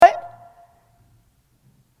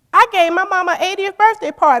gave my mama 80th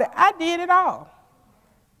birthday party. I did it all.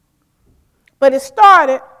 But it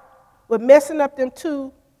started with messing up them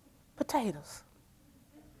 2 potatoes.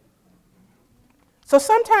 So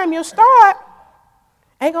sometimes your start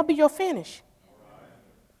ain't going to be your finish.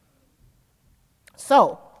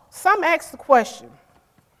 So some ask the question,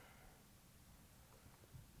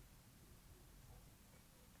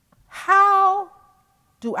 how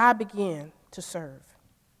do I begin to serve?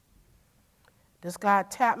 Does God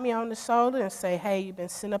tap me on the shoulder and say, hey, you've been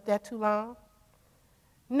sitting up there too long?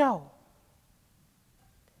 No.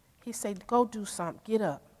 He said, go do something. Get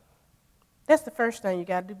up. That's the first thing you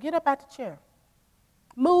got to do. Get up out the chair.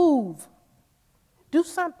 Move. Do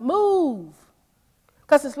something. Move.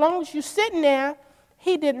 Because as long as you're sitting there,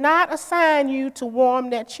 he did not assign you to warm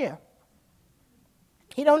that chair.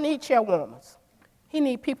 He don't need chair warmers. He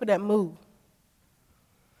need people that move.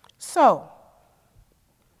 So,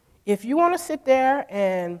 if you want to sit there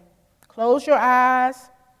and close your eyes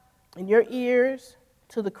and your ears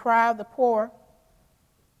to the cry of the poor,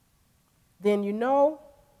 then you know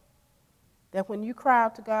that when you cry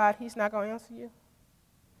out to God, he's not going to answer you.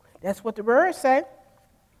 That's what the words say.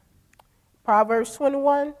 Proverbs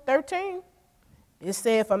 21:13. It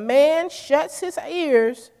says, if a man shuts his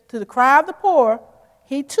ears to the cry of the poor,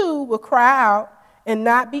 he too will cry out and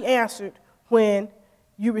not be answered when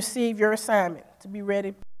you receive your assignment to be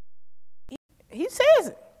ready. He says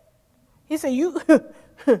it. He said, you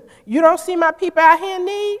don't see my people out here in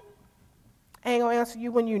need? I ain't going to answer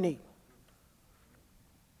you when you need.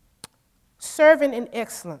 Serving in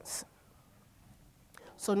excellence.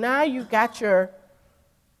 So now you got your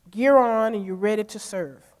gear on and you're ready to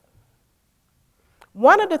serve.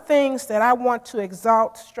 One of the things that I want to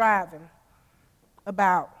exalt striving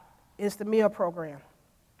about is the meal program.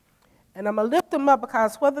 And I'm going to lift them up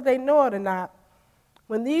because whether they know it or not,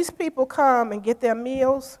 when these people come and get their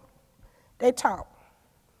meals, they talk.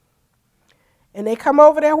 And they come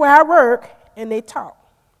over there where I work and they talk.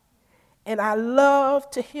 And I love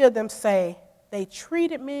to hear them say, they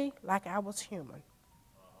treated me like I was human.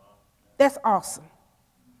 That's awesome.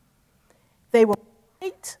 They were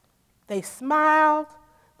polite, they smiled,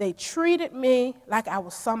 they treated me like I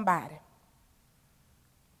was somebody.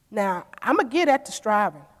 Now, I'm going to get at the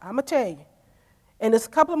striving. I'm going to tell you. And there's a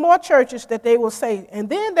couple of more churches that they will say. And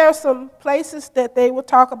then there's some places that they will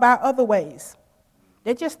talk about other ways.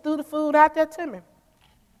 They just threw the food out there to me.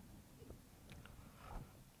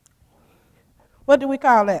 What do we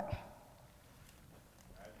call that?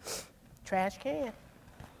 Trash can.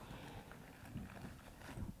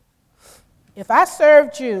 If I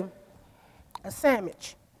served you a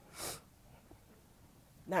sandwich,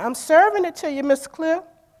 now I'm serving it to you, Mr. Cliff.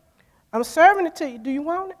 I'm serving it to you. Do you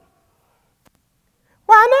want it?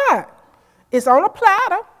 Why not? It's on a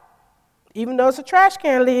platter, even though it's a trash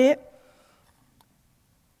can lid,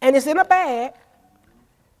 and it's in a bag.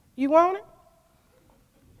 You want it?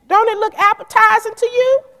 Don't it look appetizing to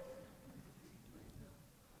you?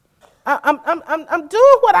 I'm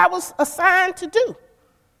doing what I was assigned to do.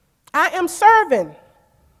 I am serving.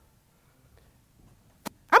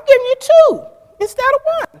 I'm giving you 2 instead of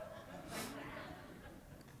 1.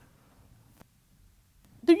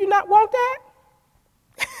 Do you not want that?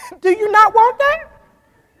 Do you not want that?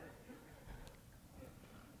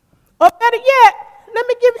 Or better yet, let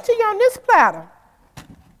me give it to you on this platter.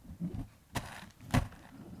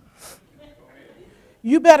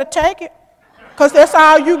 You better take it, because that's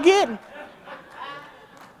all you getting.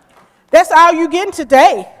 That's all you getting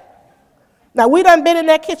today. Now, we done been in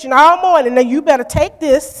that kitchen all morning. Now, you better take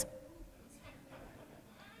this.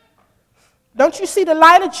 Don't you see the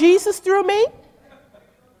light of Jesus through me?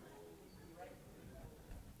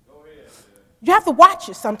 You have to watch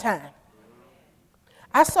it sometime.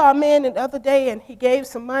 I saw a man the other day, and he gave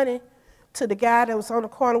some money to the guy that was on the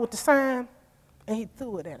corner with the sign, and he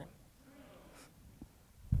threw it at him.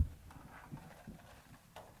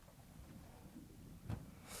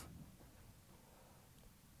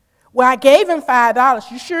 Well, I gave him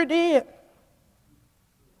 $5. You sure did.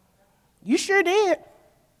 You sure did.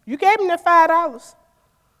 You gave him that $5.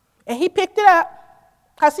 And he picked it up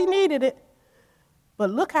because he needed it. But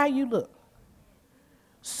look how you look.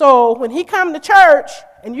 So when he come to church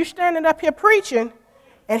and you standing up here preaching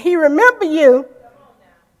and he remember you,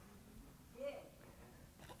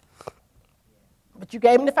 but you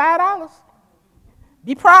gave him the $5.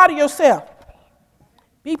 Be proud of yourself.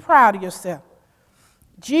 Be proud of yourself.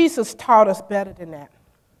 Jesus taught us better than that.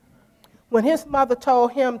 When his mother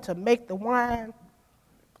told him to make the wine,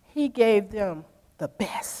 he gave them the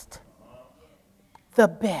best. The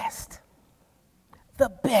best. The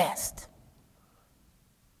best.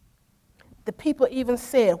 The people even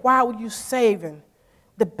said, why were you saving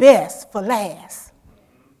the best for last?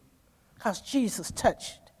 Because Jesus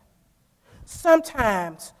touched.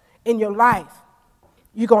 Sometimes in your life,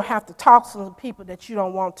 you're going to have to talk to some people that you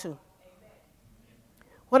don't want to.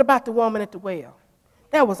 What about the woman at the well?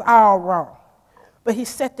 That was all wrong. But he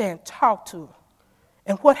sat there and talked to her.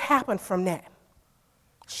 And what happened from that?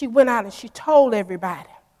 She went out and she told everybody.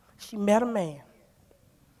 She met a man.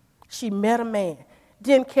 She met a man.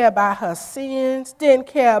 Didn't care about her sins, didn't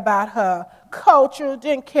care about her culture,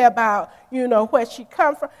 didn't care about, where she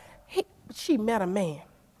come from. She met a man.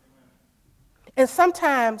 And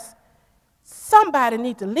sometimes somebody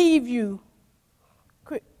needs to leave you.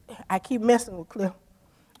 I keep messing with Cliff.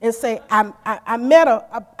 And say, I met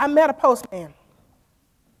a postman.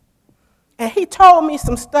 And he told me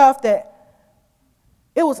some stuff that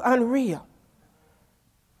it was unreal.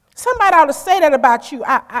 Somebody ought to say that about you.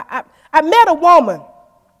 I met a woman.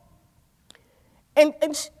 And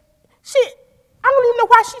she, I don't even know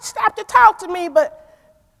why she stopped to talk to me, but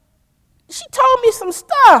she told me some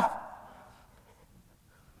stuff.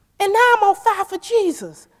 And now I'm on fire for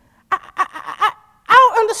Jesus. I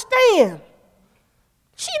don't understand.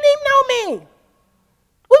 She didn't even know me.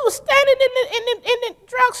 We were standing in the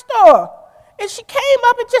drugstore, and she came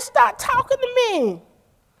up and just started talking to me.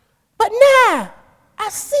 But now I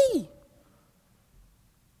see.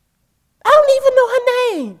 I don't even know her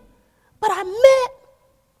name, but I met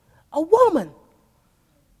a woman.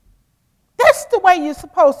 That's the way you're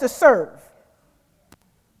supposed to serve.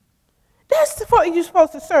 That's the way you're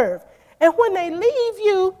supposed to serve. And when they leave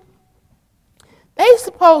you, they're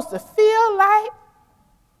supposed to feel like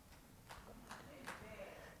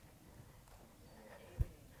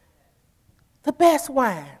the best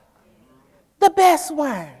wine. The best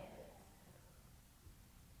wine.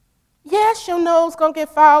 Yes, your nose going to get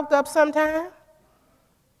fogged up sometime.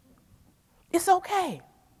 It's okay.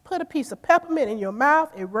 Put a piece of peppermint in your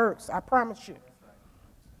mouth. It works, I promise you.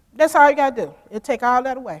 That's all you got to do. It'll take all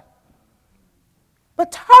that away.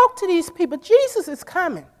 But talk to these people. Jesus is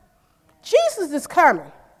coming. Jesus is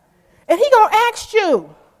coming. And he's going to ask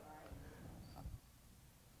you,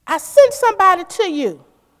 I sent somebody to you,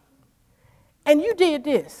 and you did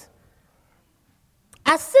this.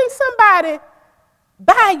 I sent somebody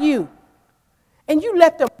by you, and you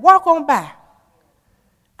let them walk on by.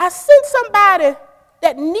 I sent somebody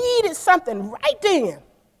that needed something right then,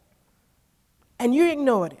 and you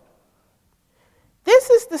ignored it. This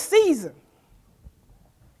is the season.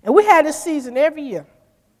 And we have this season every year,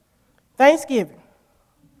 Thanksgiving.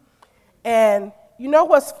 And you know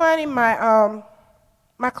what's funny? My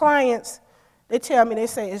clients, they tell me, they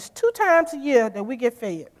say, it's 2 times a year that we get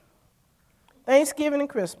fed, Thanksgiving and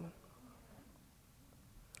Christmas.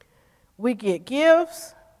 We get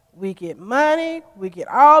gifts, we get money, we get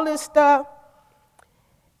all this stuff,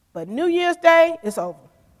 but New Year's Day is over.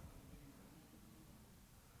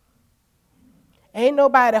 Ain't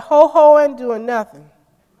nobody ho-hoing doing nothing.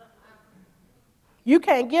 You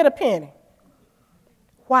can't get a penny.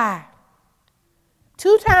 Why?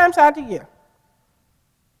 2 times out the year.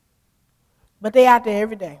 But they out there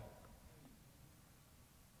every day.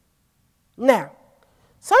 Now,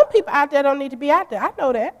 some people out there don't need to be out there. I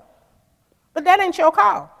know that. But that ain't your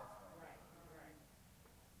call.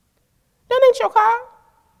 That ain't your call.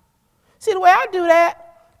 See, the way I do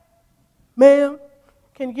that, ma'am,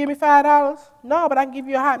 can you give me $5? No, but I can give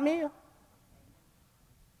you a hot meal.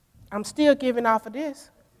 I'm still giving off of this.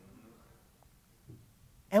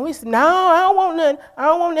 And we said, no, I don't want nothing. I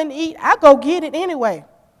don't want nothing to eat. I go get it anyway.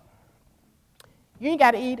 You ain't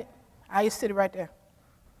got to eat it. I just sit it right there.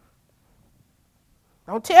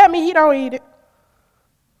 Don't tell me he don't eat it.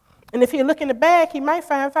 And if he look in the bag, he might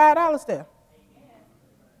find $5 there.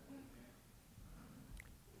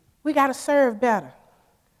 We got to serve better.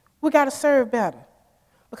 We got to serve better.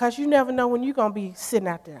 Because you never know when you're going to be sitting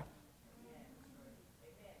out there.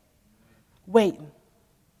 Waiting.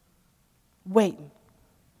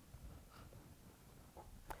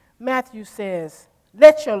 Matthew says,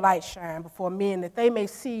 let your light shine before men that they may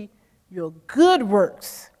see your good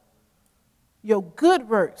works,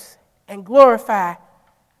 and glorify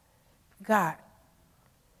God.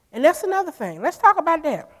 And that's another thing. Let's talk about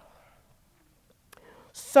that.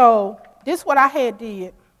 So this is what I had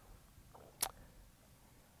did.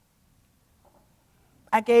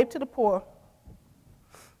 I gave to the poor.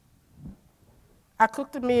 I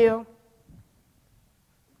cooked a meal,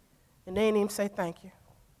 and they didn't even say thank you.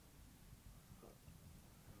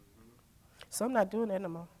 So I'm not doing that no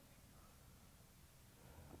more.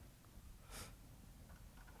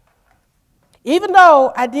 Even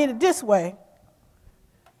though I did it this way,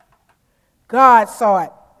 God saw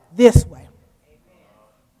it this way.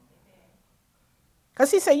 Because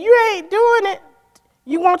he said, you ain't doing it.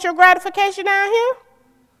 You want your gratification down here?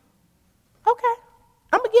 Okay,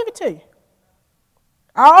 I'm going to give it to you.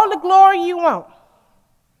 All the glory you want.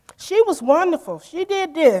 She was wonderful. She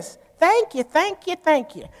did this. Thank you, thank you,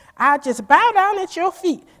 thank you. I just bow down at your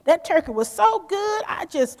feet. That turkey was so good, I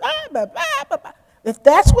just, if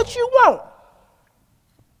that's what you want.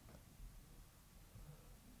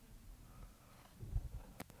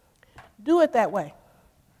 Do it that way.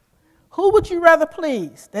 Who would you rather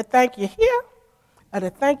please? That thank you here or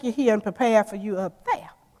that thank you here and prepare for you up there?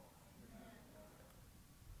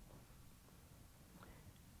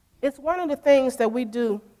 It's one of the things that we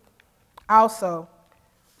do also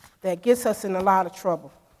that gets us in a lot of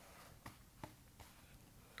trouble.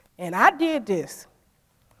 And I did this.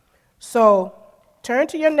 So turn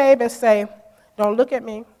to your neighbor and say, don't look at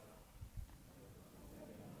me.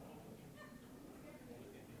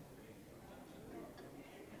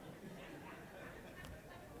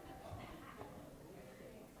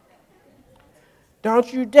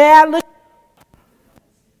 Don't you dare look.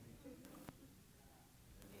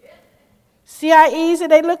 See how easy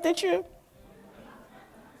they looked at you?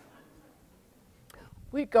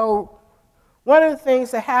 We go, one of the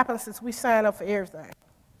things that happens is we sign up for everything.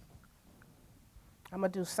 I'm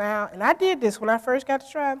going to do sound. And I did this when I first got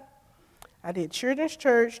to Tribe. I did children's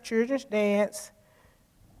church, children's dance,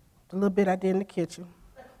 the little bit I did in the kitchen.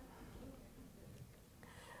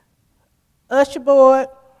 Usher board,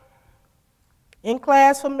 in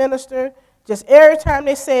class for minister. Just every time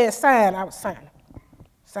they said sign, I was signing.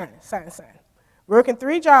 Signing. Working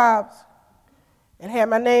 3 jobs and had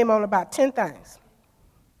my name on about 10 things.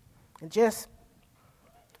 And just,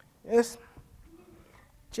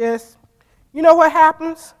 you know what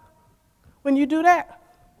happens when you do that?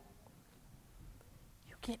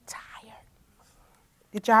 You get tired.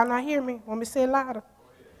 Did y'all not hear me? Want me to say it louder?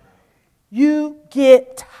 You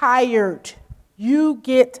get tired. You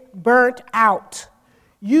get burnt out.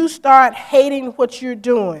 You start hating what you're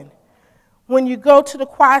doing. When you go to the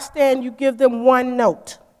choir stand, you give them 1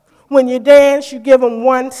 note. When you dance, you give them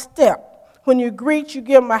 1 step. When you greet, you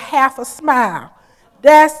give them a half a smile.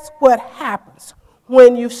 That's what happens.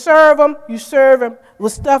 When you serve them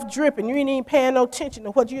with stuff dripping. You ain't even paying no attention to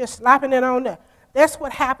what you're slapping it on there. That's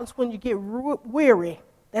what happens when you get weary.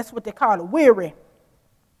 That's what they call it, weary.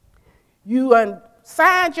 You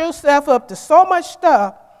signed yourself up to so much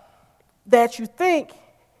stuff that you think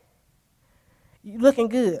you're looking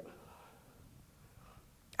good.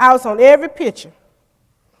 I was on every picture,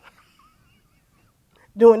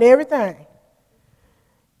 doing everything.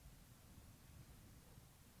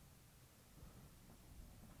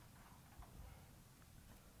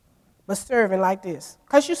 But serving like this.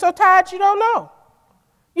 Because you're so tired you don't know.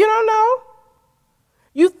 You don't know.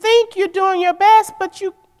 You think you're doing your best, but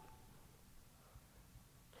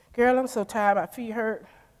girl, I'm so tired, my feet hurt.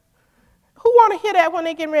 Who want to hear that when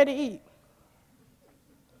they getting ready to eat?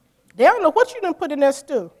 They don't know what you done put in that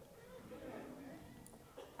stew.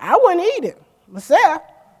 I wouldn't eat it myself.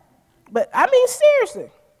 But I mean,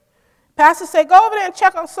 seriously. Pastor said, go over there and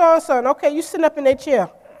check on so-and-so. And okay, you sitting up in that chair.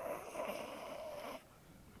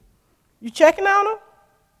 You checking on them?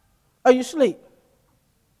 Or you sleep?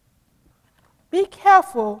 Be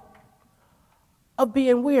careful of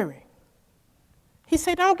being weary. He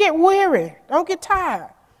said, don't get weary. Don't get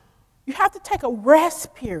tired. You have to take a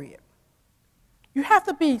rest period. You have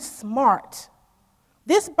to be smart.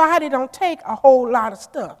 This body don't take a whole lot of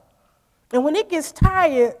stuff. And when it gets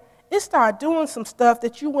tired, it starts doing some stuff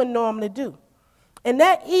that you wouldn't normally do. And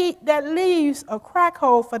that leaves a crack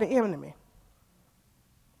hole for the enemy.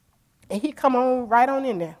 And he come on right on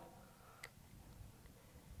in there.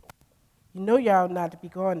 You know y'all not to be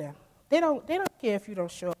going there. They don't care if you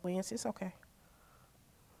don't show up Wednesday. It's okay.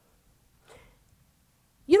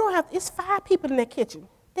 You don't have, it's 5 people in that kitchen.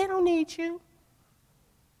 They don't need you.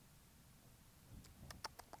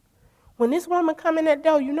 When this woman come in that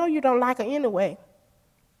door, you know you don't like her anyway.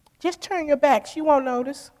 Just turn your back. She won't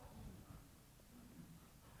notice.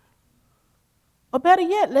 Or better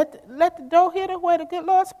yet, let the door hit her where the good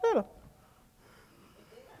Lord split her.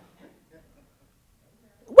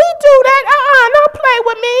 We do that. Don't play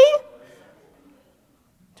with me.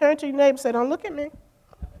 Turn to your neighbor and say, don't look at me.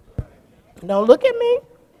 Don't look at me.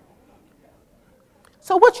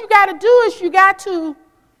 So what you got to do is you got to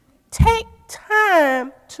take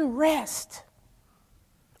time to rest.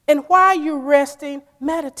 And while you're resting,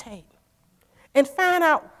 meditate. And find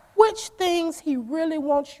out which things he really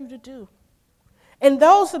wants you to do. And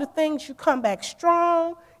those are the things you come back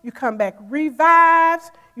strong, you come back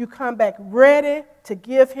revived, you come back ready to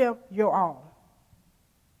give him your all.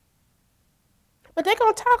 But they're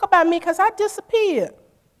going to talk about me because I disappeared.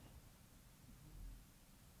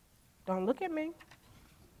 Don't look at me.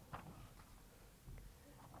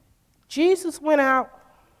 Jesus went out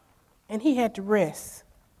and he had to rest.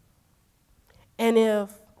 And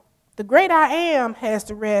if the great I am has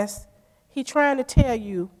to rest, he's trying to tell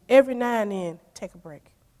you every now and then, take a break.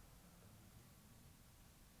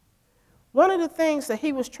 One of the things that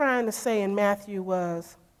he was trying to say in Matthew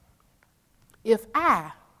was, if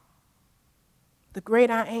I, the great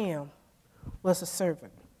I am, was a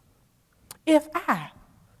servant, if I,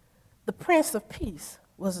 the Prince of Peace,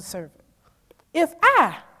 was a servant, if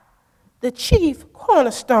I, the chief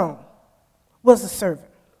cornerstone, was a servant,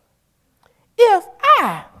 if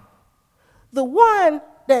I, the one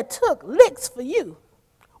that took licks for you,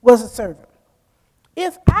 was a servant,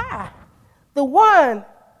 if I, the one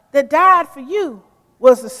that died for you,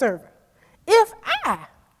 was a servant, if I,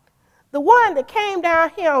 the one that came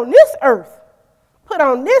down here on this earth, put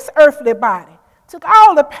on this earthly body, took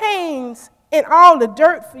all the pains and all the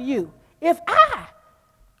dirt for you, if I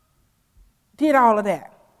did all of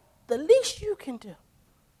that, the least you can do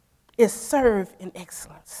is serve in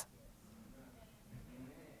excellence.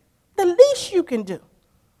 The least you can do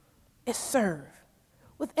is serve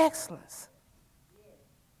with excellence.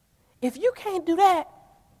 If you can't do that,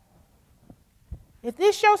 if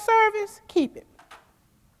this your service, keep it.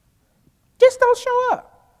 Just don't show up.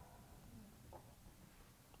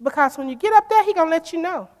 Because when you get up there, he's going to let you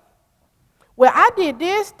know. Well, I did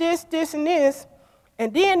this, this, this, and this,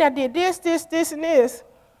 and then I did this, this, this, and this.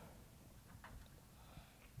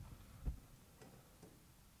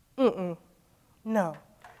 No.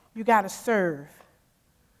 You got to serve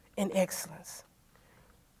in excellence.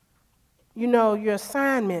 You know, your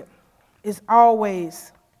assignment is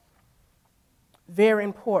always very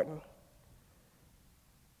important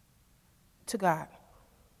to God.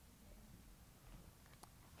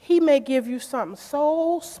 He may give you something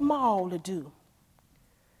so small to do,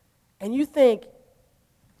 and you think,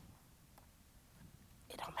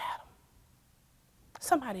 it don't matter.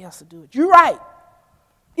 Somebody else will do it. You're right.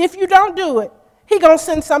 If you don't do it, he's going to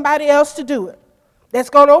send somebody else to do it that's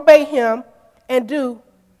going to obey him and do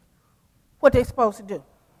what they're supposed to do.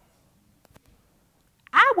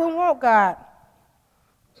 I wouldn't want God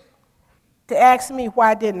to ask me,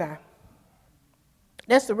 why didn't I?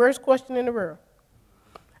 That's the worst question in the world.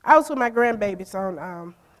 I was with my grandbabies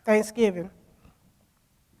on Thanksgiving,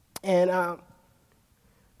 and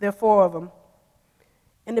there are 4 of them.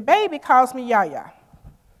 And the baby calls me Yaya.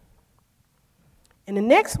 And the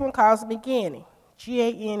next one calls me Ganny,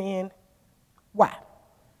 Ganny.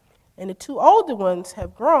 And the 2 older ones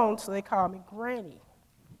have grown, so they call me Granny,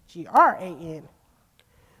 Gran.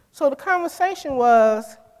 So the conversation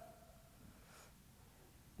was,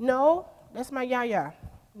 no, that's my Yaya.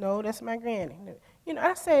 No, that's my Granny. You know,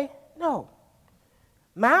 I say, no.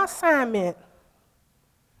 My assignment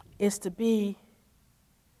is to be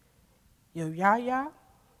your Yaya,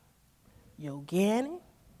 your Ganny,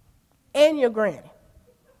 and your Granny.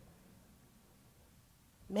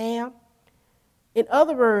 Ma'am, in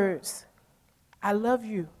other words, I love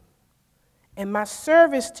you. And my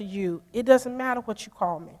service to you, it doesn't matter what you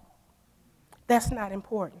call me. That's not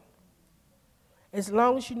important. As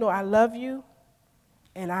long as you know I love you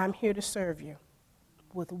and I'm here to serve you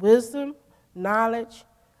with wisdom, knowledge,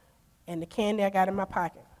 and the candy I got in my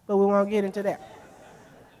pocket. But we won't get into that.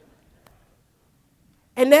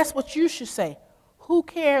 And that's what you should say. Who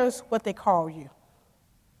cares what they call you?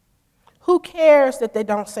 Who cares that they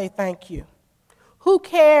don't say thank you? Who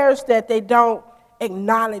cares that they don't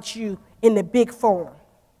acknowledge you in the big form?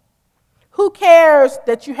 Who cares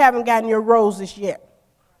that you haven't gotten your roses yet?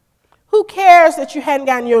 Who cares that you hadn't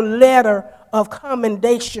gotten your letter of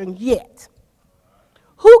commendation yet?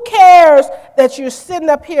 Who cares that you're sitting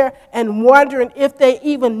up here and wondering if they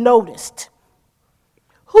even noticed?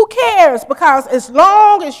 Who cares? Because as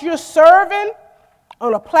long as you're serving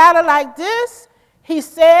on a platter like this, he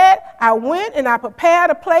said, I went and I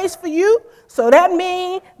prepared a place for you. So that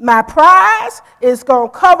means my prize is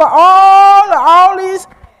going to cover all these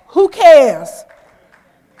who cares.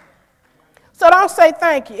 So don't say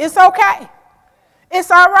thank you. It's okay.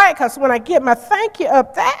 It's all right, because when I get my thank you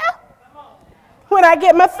up there,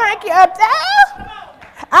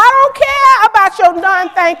 I don't care about your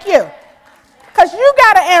non-thank you, because you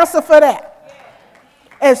got to answer for that.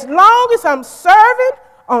 As long as I'm serving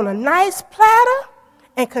on a nice platter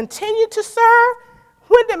and continue to serve,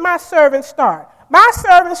 when did my serving start? My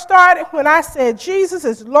serving started when I said Jesus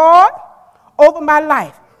is Lord over my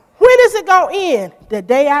life. When is it going to end? The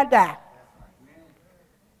day I die.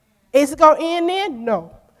 Is it going to end then?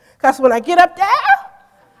 No. Because when I get up there,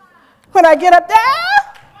 when I get up there,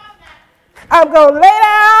 I'm going to lay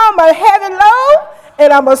down my heavy load,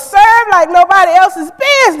 and I'm going to serve like nobody else's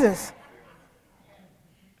business.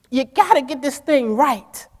 You got to get this thing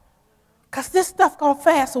right, because this stuff going to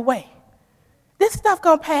pass away. This stuff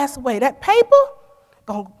going to pass away. That paper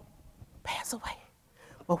going to pass away.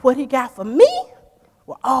 But what he got for me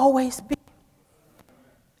will always be.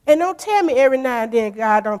 And don't tell me every now and then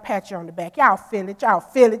God don't pat you on the back. Y'all feel it, y'all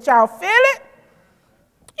feel it, y'all feel it.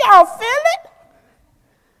 Y'all feel it.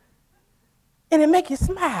 And it make you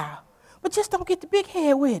smile. But just don't get the big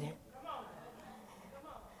head with it.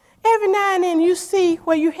 Every now and then you see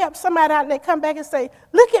where you help somebody out and they come back and say,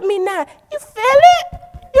 look at me now. You feel it?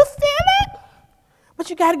 You feel it? But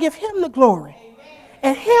you got to give him the glory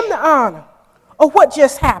and him the honor of what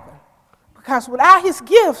just happened. Because without his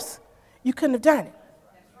gifts, you couldn't have done it.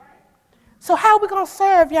 So how are we going to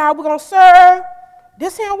serve, y'all? We're going to serve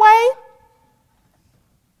this here way?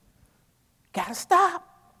 Got to stop.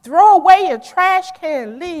 Throw away your trash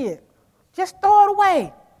can lid. Just throw it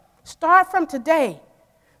away. Start from today.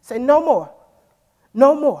 Say no more.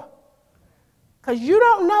 No more. Because you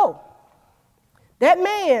don't know. That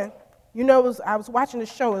man, you know, I was watching the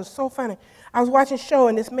show. It was so funny. I was watching a show,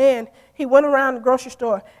 and this man, he went around the grocery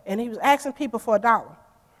store, and he was asking people for $1.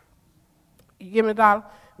 You give me $1.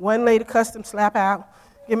 One lady cussed him, slap out.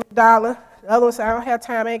 Give me $1. The other one said, I don't have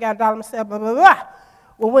time. I ain't got $1 myself, blah, blah, blah.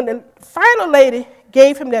 Well, when the final lady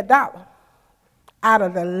gave him that $1, out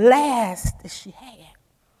of the last that she had,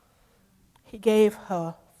 he gave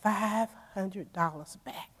her $500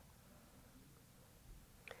 back.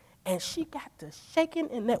 And she got to shaking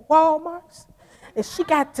in that Walmart, and she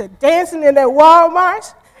got to dancing in that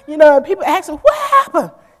Walmart. You know, and people ask her, what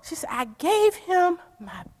happened? She said, I gave him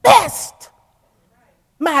my best,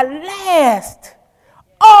 my last,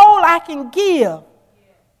 all I can give.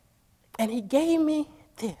 And he gave me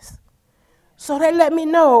this. So they let me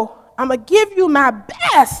know, I'm going to give you my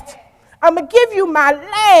best. I'm going to give you my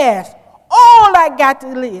last, all I got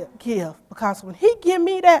to give. Because when he give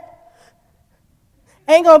me that,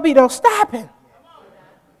 ain't going to be no stopping.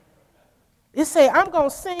 It say, I'm going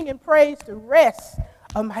to sing and praise the rest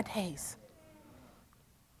of my days.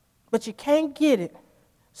 But you can't get it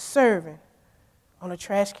serving on a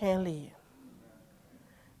trash can lid.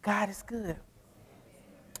 God is good.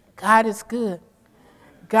 God is good.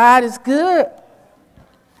 God is good.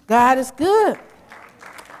 God is good.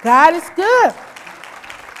 God is good.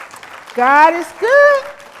 God is good.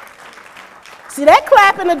 See, that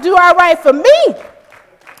clapping will do all right for me.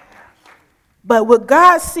 But would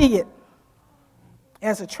God see it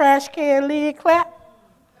as a trash can lid clap?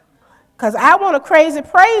 Because I want a crazy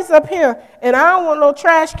praise up here, and I don't want no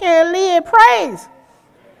trash can lid praise.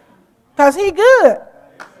 Because he good.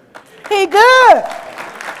 He good.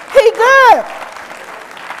 He good.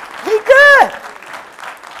 He good.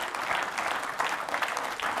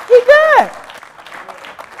 He good.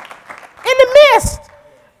 In the midst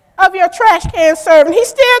of your trash can serving, he's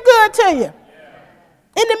still good to you.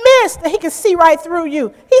 In the midst that he can see right through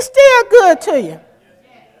you, he's still good to you.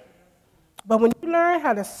 But when you learn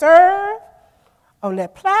how to serve on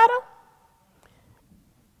that platter,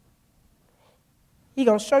 he's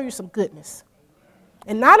going to show you some goodness.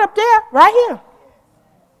 And not up there, right here.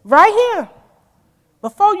 Right here.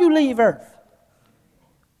 Before you leave earth.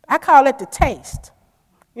 I call it the taste.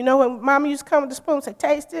 You know when Mama used to come with the spoon and say,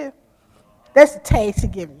 taste it? That's the taste he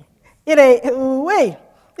give you. It ain't, wait,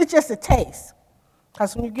 it's just a taste.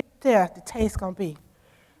 Because when you get there, the taste going to be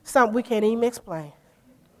something we can't even explain.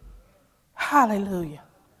 Hallelujah.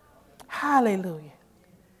 Hallelujah.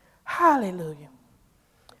 Hallelujah.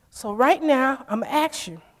 So right now, I'm going to ask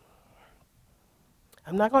you.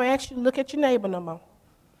 I'm not going to ask you to look at your neighbor no more.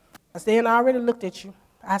 Because they already looked at you.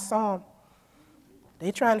 I saw them.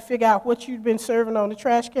 They trying to figure out what you've been serving on the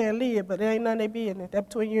trash can lid, but there ain't none they be in it. That's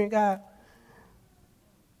between you and God.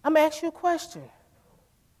 I'm going to ask you a question.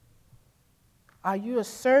 Are you a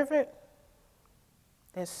servant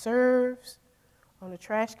that serves on the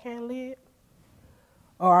trash can lid?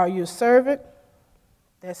 Or are you a servant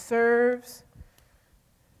that serves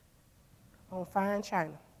on fine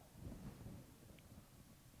china?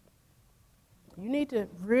 You need to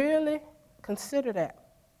really consider that.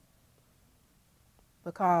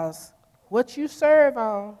 Because what you serve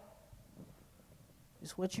on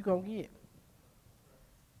is what you're going to get.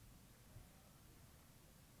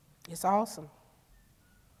 It's awesome.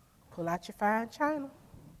 Pull out your fine china.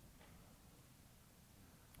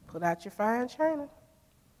 Pull out your fine china.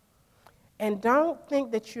 And don't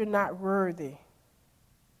think that you're not worthy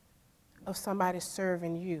of somebody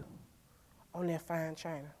serving you on their fine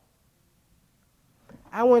china.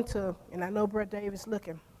 I went to, and I know Brother David's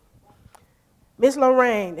looking, Miss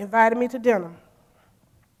Lorraine invited me to dinner.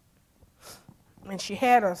 And she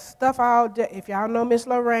had her stuff all day. If y'all know Miss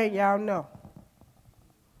Lorraine, y'all know.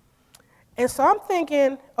 And so I'm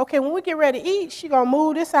thinking, okay, when we get ready to eat, she's going to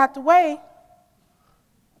move this out the way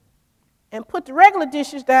and put the regular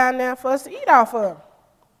dishes down there for us to eat off of.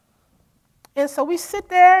 And so we sit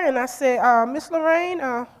there, and I said, Miss Lorraine,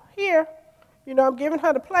 here, I'm giving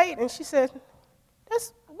her the plate. And she said,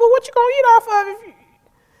 what you going to eat off of?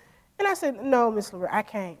 And I said, no, Miss Lorraine, I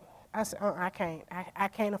can't. I said, I can't. I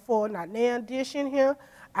can't afford not nail dish in here.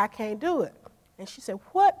 I can't do it. And she said,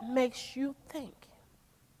 what makes you think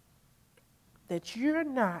that you're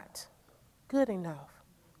not good enough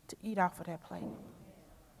to eat off of that plate?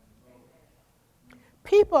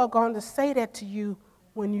 People are going to say that to you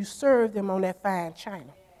when you serve them on that fine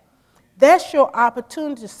china. That's your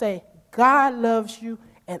opportunity to say, God loves you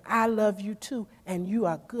and I love you too, and you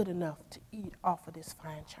are good enough to eat off of this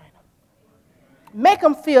fine china. Make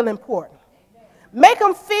them feel important. Make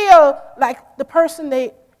them feel like the person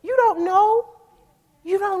you don't know.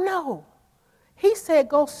 You don't know. He said,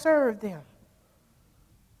 go serve them.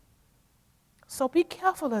 So be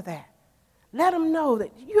careful of that. Let them know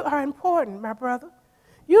that you are important, my brother.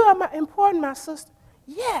 You are important, my sister.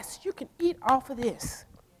 Yes, you can eat off of this.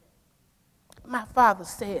 My father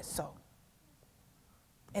said so.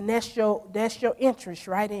 And that's your interest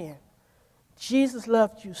right in. Jesus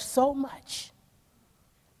loved you so much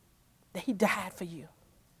that he died for you.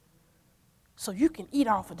 So you can eat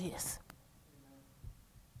off of this.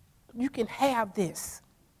 You can have this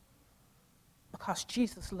because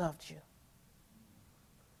Jesus loved you.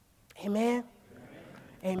 Amen?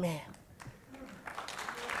 Amen.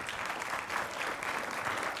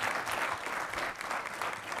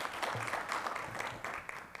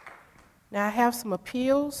 Now I have some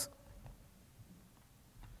appeals.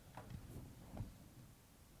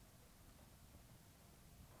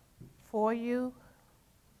 For you.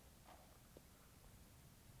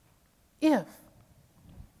 If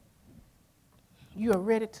you are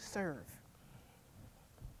ready to serve.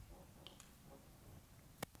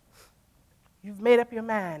 You've made up your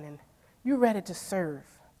mind and you're ready to serve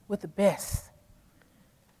with the best.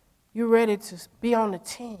 You're ready to be on the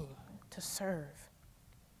team to serve.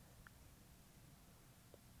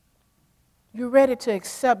 You're ready to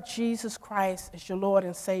accept Jesus Christ as your Lord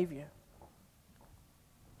and Savior.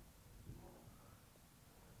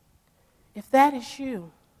 If that is you,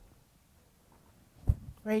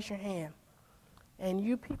 raise your hand. And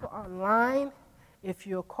you people online, if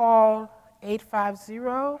you'll call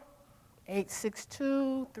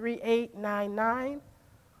 850-862-3899,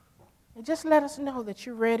 and just let us know that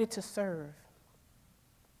you're ready to serve.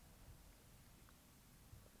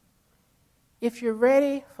 If you're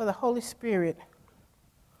ready for the Holy Spirit,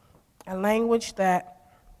 a language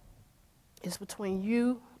that is between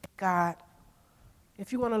you and God,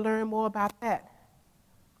 if you want to learn more about that,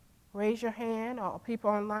 raise your hand, or people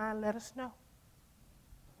online, let us know.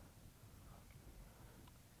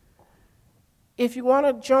 If you want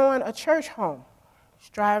to join a church home,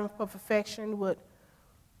 Striving for Perfection would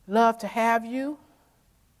love to have you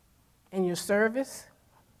in your service.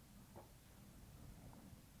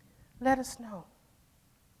 Let us know.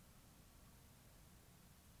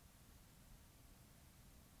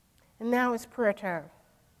 And now it's prayer time.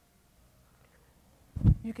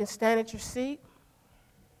 You can stand at your seat.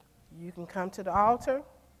 You can come to the altar.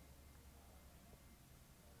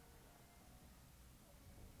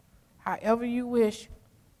 However you wish.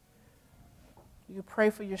 You can pray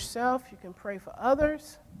for yourself. You can pray for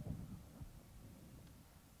others.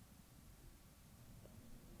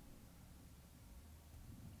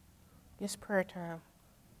 It's prayer time.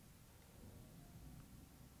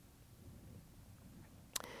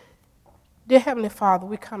 Dear Heavenly Father,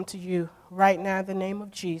 we come to you right now in the name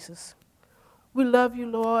of Jesus. We love you,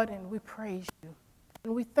 Lord, and we praise you.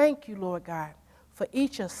 And we thank you, Lord God, for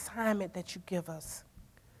each assignment that you give us.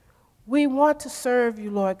 We want to serve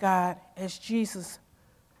you, Lord God, as Jesus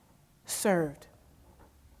served.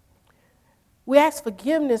 We ask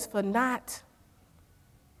forgiveness for not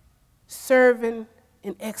serving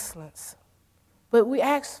in excellence. But we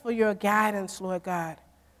ask for your guidance, Lord God,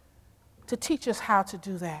 to teach us how to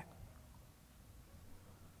do that.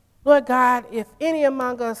 Lord God, if any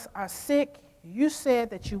among us are sick, you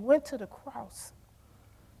said that you went to the cross,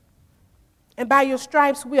 and by your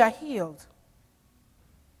stripes we are healed.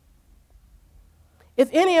 If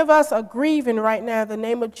any of us are grieving right now in the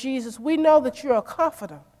name of Jesus, we know that you're a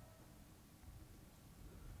comforter.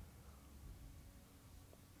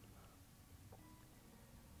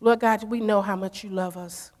 Lord God, we know how much you love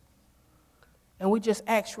us. And we just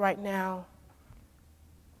ask right now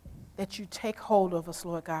that you take hold of us,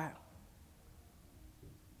 Lord God.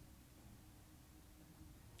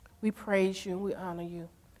 We praise you and we honor you.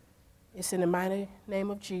 It's in the mighty name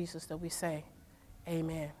of Jesus that we say,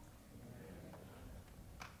 amen.